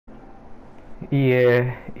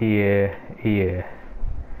EA, EA, EA.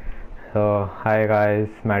 So, hi guys,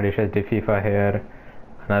 Madish HD FIFA here.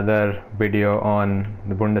 Another video on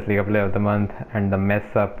the Bundesliga Player of the Month and the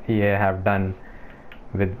mess up EA have done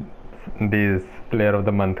with these Player of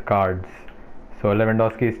the Month cards. So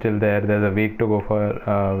Lewandowski is still there. There's a week to go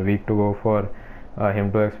for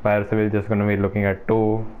him to expire. So we're just going to be looking at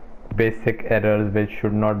two basic errors which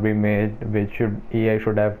should not be made, which EA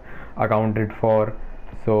should have accounted for.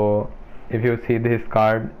 So if you see this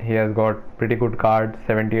card, he has got pretty good cards: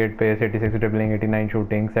 78 pace, 86 dribbling, 89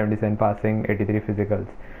 shooting, 77 passing, 83 physicals.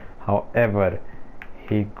 However,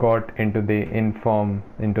 he got into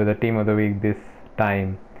the team of the week this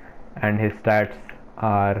time, and his stats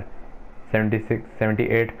are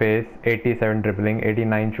 78 pace, 87 dribbling,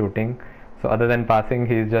 89 shooting. So other than passing,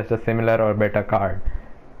 he is just a similar or better card.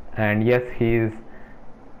 And yes, he is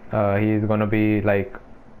gonna be like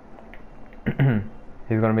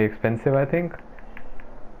he's gonna be expensive, I think.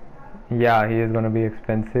 Yeah, he is gonna be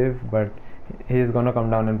expensive, but he is gonna come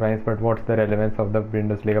down in price. But what's the relevance of the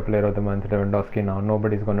Bundesliga Player of the Month, Lewandowski? Now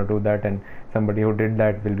nobody's gonna do that, and somebody who did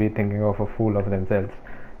that will be thinking of a fool of themselves.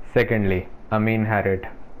 Secondly, Amin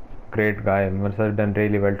Harit, great guy, must have done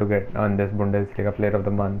really well to get on this Bundesliga Player of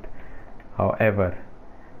the Month. However,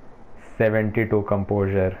 72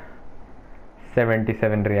 composure,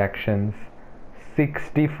 77 reactions,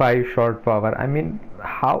 65 shot power. I mean,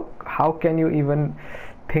 how can you even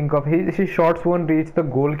think of his shots won't reach the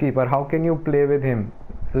goalkeeper? How can you play with him?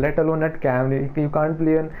 Let alone at Cam, you can't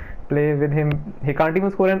play with him. He can't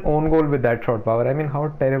even score an own goal with that shot power. I mean, how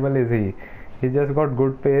terrible is he? He just got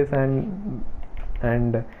good pace and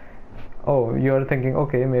oh, you're thinking,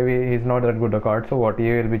 okay, maybe he's not that good a card, so what,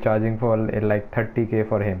 EA will be charging for like 30k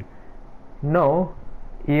for him? No,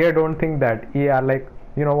 EA don't think that. EA are like,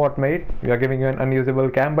 you know what, mate, we are giving you an unusable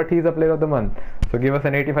cam, but he's a Player of the Month, so give us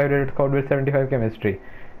an 85 rated squad with 75 chemistry.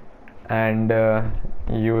 And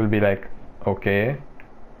you will be like, okay,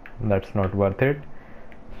 that's not worth it.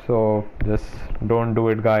 So just don't do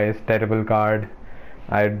it, guys. Terrible card.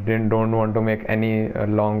 I don't want to make any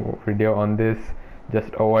long video on this.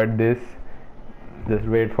 Just avoid this. Just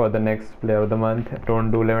wait for the next Player of the Month.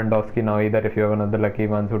 Don't do Lewandowski now either if you have another lucky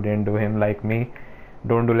ones who didn't do him like me.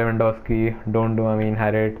 Don't do Lewandowski. Don't do Amin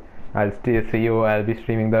Harit. I'll see you. I'll be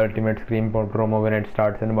streaming the Ultimate Scream promo when it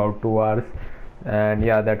starts in about 2 hours. And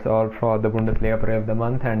yeah, that's all for the Bundesliga Player of the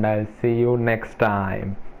Month, and I'll see you next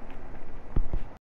time.